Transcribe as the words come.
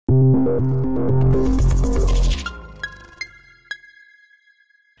All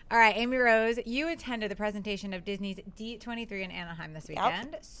right, Amy Rose, you attended the presentation of Disney's D23 in Anaheim this weekend.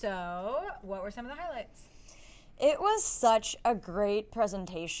 Yep. So what were some of the highlights? It was such a great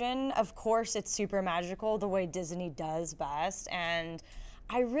presentation. Of course, it's super magical the way Disney does best. And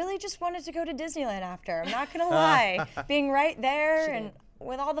I really just wanted to go to Disneyland after. I'm not going to lie. Being right there and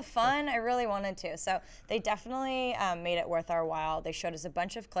with all the fun, I really wanted to. So they definitely made it worth our while. They showed us a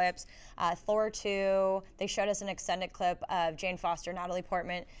bunch of clips. Thor 2, they showed us an extended clip of Jane Foster, Natalie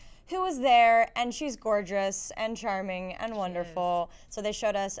Portman, who was there, and she's gorgeous and charming and wonderful. So they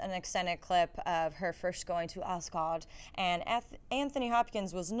showed us an extended clip of her first going to Asgard, and Anthony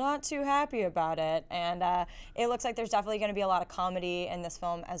Hopkins was not too happy about it. And it looks like there's definitely going to be a lot of comedy in this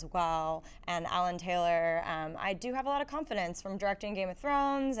film as well. And Alan Taylor, I do have a lot of confidence from directing Game of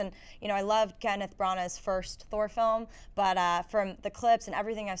Thrones, and you know I loved Kenneth Branagh's first Thor film, but from the clips and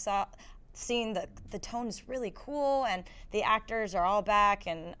everything I saw. Seeing the tone is really cool, and the actors are all back,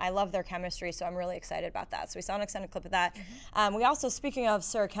 and I love their chemistry, so I'm really excited about that. So we saw an extended clip of that. We also, speaking of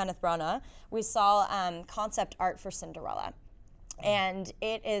Sir Kenneth Branagh, we saw concept art for Cinderella. And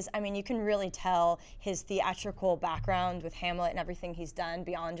it is, I mean, you can really tell his theatrical background with Hamlet and everything he's done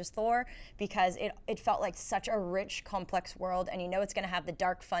beyond just Thor, because it felt like such a rich, complex world, and you know it's going to have the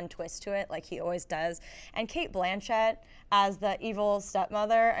dark, fun twist to it, like he always does. And Cate Blanchett as the evil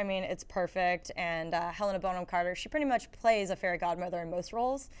stepmother, I mean, it's perfect. And Helena Bonham Carter, she pretty much plays a fairy godmother in most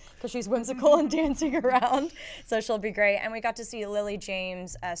roles, because she's whimsical and dancing around, so she'll be great. And we got to see Lily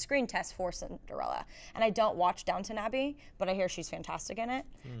James' screen test for Cinderella. And I don't watch Downton Abbey, but I hear she's fantastic in it.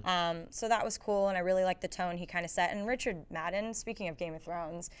 So that was cool, and I really liked the tone he kind of set. And Richard Madden, speaking of Game of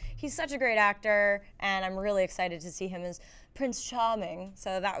Thrones, he's such a great actor, and I'm really excited to see him as Prince Charming.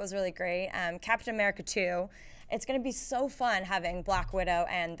 So that was really great. Captain America 2, it's going to be so fun having Black Widow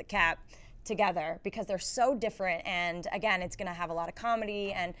and the Cap together, because they're so different, and again, it's going to have a lot of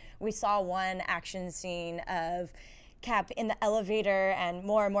comedy. And we saw one action scene of Cap in the elevator, and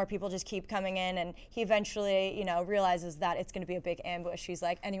more people just keep coming in, and he eventually, you know, realizes that it's going to be a big ambush. He's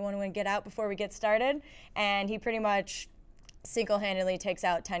like, anyone want to get out before we get started? And he pretty much single-handedly takes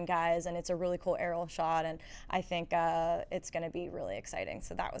out 10 guys, and it's a really cool aerial shot, and I think it's going to be really exciting.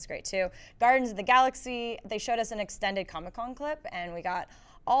 So that was great too. Guardians of the Galaxy, they showed us an extended Comic-Con clip, and we got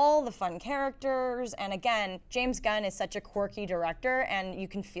all the fun characters. And again, James Gunn is such a quirky director, and you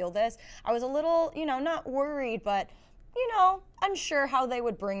can feel this. I was a little, you know, not worried, but you know, unsure how they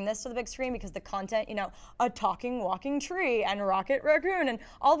would bring this to the big screen, because the content, you know, a talking, walking tree and Rocket Raccoon and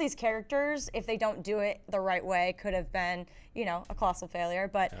all these characters, if they don't do it the right way, could have been, you know, a colossal failure.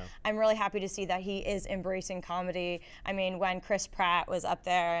 But I'm really happy to see that he is embracing comedy. I mean, when Chris Pratt was up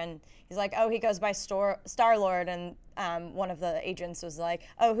there and he's like, oh, he goes by Star-Lord, and one of the agents was like,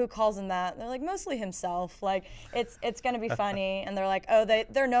 oh, who calls him that? And they're like, mostly himself. Like, it's going to be funny. And they're like, oh,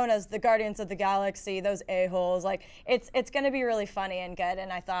 they're known as the Guardians of the Galaxy, those a-holes. Like, it's going to be really funny and good.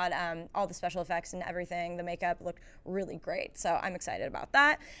 And I thought all the special effects and everything, the makeup looked really great. So I'm excited about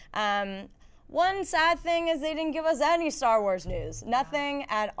that. One sad thing is they didn't give us any Star Wars news. Nothing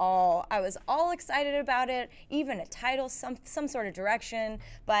at all. I was all excited about it, even a title, some sort of direction,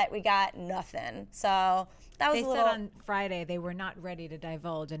 but we got nothing. So that was They said on Friday they were not ready to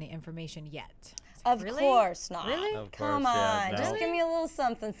divulge any information yet. Of course not. Really? Come on, just give me a little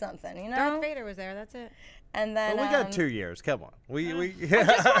something, you know? Darth Vader was there, that's it. And then we got 2 years. Come on, I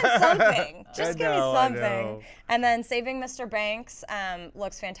just want something. Just give me something. I know. And then Saving Mr. Banks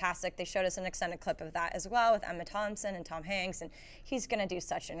looks fantastic. They showed us an extended clip of that as well with Emma Thompson and Tom Hanks, and he's going to do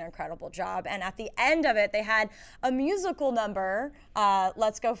such an incredible job. And at the end of it, they had a musical number,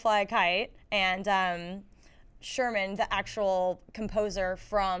 "Let's Go Fly a Kite," and Sherman, the actual composer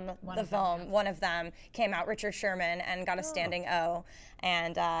from the film, one of them came out, Richard Sherman, and got a standing O.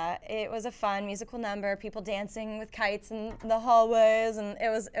 And it was a fun musical number, people dancing with kites in the hallways, and it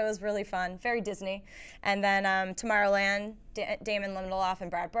was really fun, very Disney. And then Tomorrowland, Damon Lindelof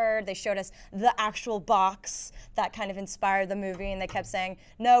and Brad Bird, they showed us the actual box that kind of inspired the movie, and they kept saying,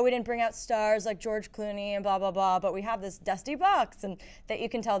 no, we didn't bring out stars like George Clooney and blah, blah, blah, but we have this dusty box, and that you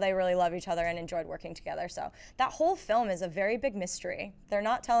can tell they really love each other and enjoyed working together. So that whole film is a very big mystery. They're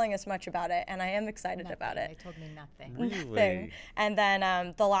not telling us much about it, and I am excited about it. They told me nothing. Really? Nothing. And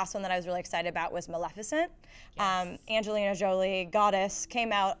then the last one that I was really excited about was Maleficent. Yes. Angelina Jolie, Goddess,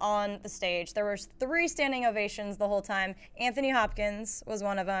 came out on the stage. There were 3 standing ovations the whole time. Anthony Hopkins was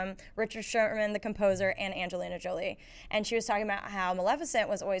one of them, Richard Sherman, the composer, and Angelina Jolie. And she was talking about how Maleficent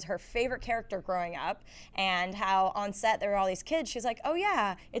was always her favorite character growing up, and how on set there were all these kids. She's like, oh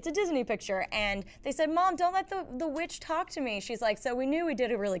yeah, it's a Disney picture. And they said, Mom, don't let the witch talk to me. She's like, so we knew we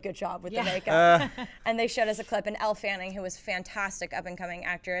did a really good job with the makeup. And they showed us a clip, and Elle Fanning, who was fantastic up-and-coming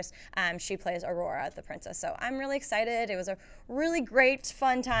actress, she plays Aurora, the princess. So I'm really excited. It was a really great,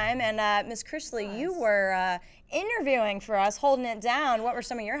 fun time. And Miss Chrisley, you were interviewing for us, holding it down. What were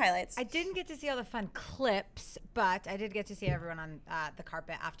some of your highlights? I didn't get to see all the fun clips, but I did get to see everyone on the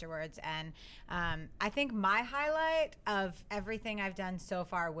carpet afterwards. And I think my highlight of everything I've done so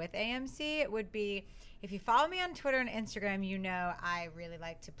far with AMC would be, if you follow me on Twitter and Instagram, you know I really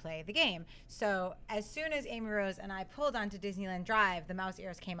like to play the game. So as soon as Amy Rose and I pulled onto Disneyland Drive, the mouse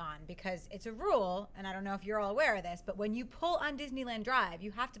ears came on, because it's a rule, and I don't know if you're all aware of this, but when you pull on Disneyland Drive, you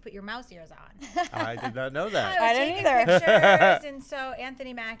have to put your mouse ears on. I did not know that. I didn't either. Pictures, and so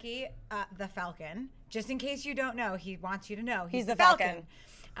Anthony Mackie, the Falcon, just in case you don't know, he wants you to know he's the Falcon.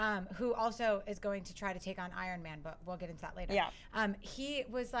 Who also is going to try to take on Iron Man, but we'll get into that later. Yeah. He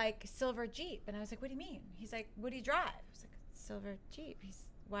was like, silver Jeep. And I was like, what do you mean? He's like, what do you drive? I was like, silver Jeep.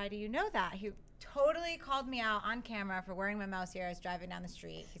 Why do you know that? He totally called me out on camera for wearing my mouse ears driving down the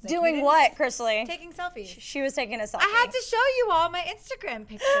street. He's like, doing what, Chrisley? Taking selfies. She was taking a selfie. I had to show you all my Instagram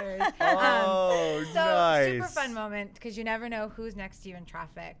pictures. Oh, so nice. Super fun moment, because you never know who's next to you in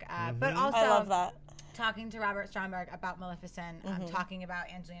traffic. But also, I love that. Talking to Robert Stromberg about Maleficent, talking about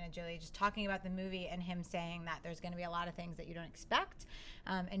Angelina Jolie, just talking about the movie, and him saying that there's going to be a lot of things that you don't expect,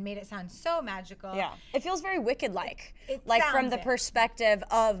 and made it sound so magical. Yeah, it feels very Wicked-like, It like from the sounds it. perspective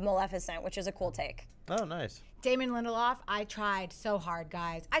of Maleficent, which is a cool take. Oh, nice. Damon Lindelof, I tried so hard,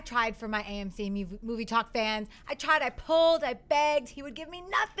 guys. I tried for my AMC Movie Talk fans. I tried, I pulled, I begged. He would give me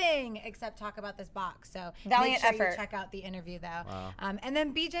nothing except talk about this box. So Valiant make sure effort. you check out the interview, though. Wow. And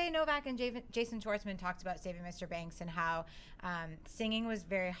then BJ Novak and Jason Schwartzman talked about Saving Mr. Banks and how singing was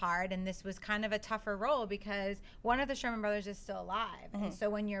very hard, and this was kind of a tougher role because one of the Sherman brothers is still alive. And so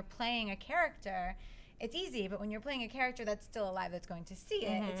when you're playing a character, it's easy, but when you're playing a character that's still alive that's going to see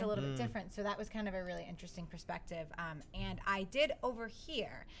it, it's a little bit different. So that was kind of a really interesting perspective. And I did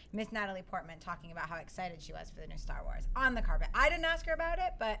overhear Miss Natalie Portman talking about how excited she was for the new Star Wars on the carpet. I didn't ask her about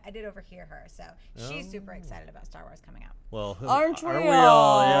it, but I did overhear her. So she's super excited about Star Wars coming out. Well, Aren't we are we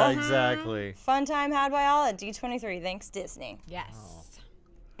all? all? Yeah, exactly. Fun time had by all at D23. Thanks, Disney. Yes.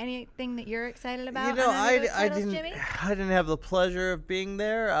 Anything that you're excited about? You know, on any of those I titles, didn't Jimmy? I didn't have the pleasure of being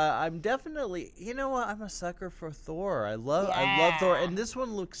there. I'm definitely, you know what? I'm a sucker for Thor. I love Thor, and this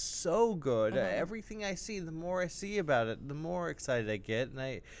one looks so good. Everything I see, the more I see about it, the more excited I get,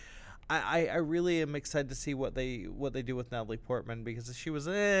 and I really am excited to see what they do with Natalie Portman, because she was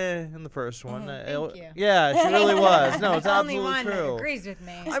in the first one. Thank you. Yeah, she really was. No, it's Only absolutely one that true. agrees with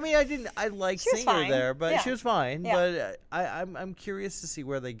me. I mean, I like She was seeing her fine. there, but Yeah. she was fine. Yeah. But I'm curious to see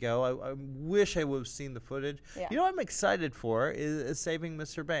where they go. I wish I would have seen the footage. Yeah. You know what I'm excited for is Saving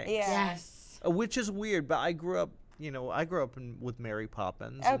Mr. Banks. Yeah. Yes. Which is weird, but I grew up. With Mary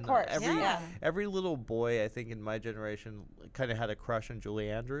Poppins. Of and course, every little boy, I think, in my generation, kind of had a crush on Julie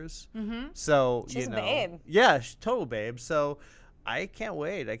Andrews. So She's a babe. Yeah, she's a total babe. So I can't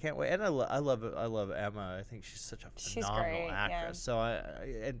wait. And I love Emma. I think she's such a phenomenal great, actress.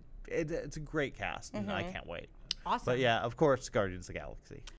 yeah. So it's a great cast, and I can't wait. Awesome. But yeah, of course, Guardians of the Galaxy.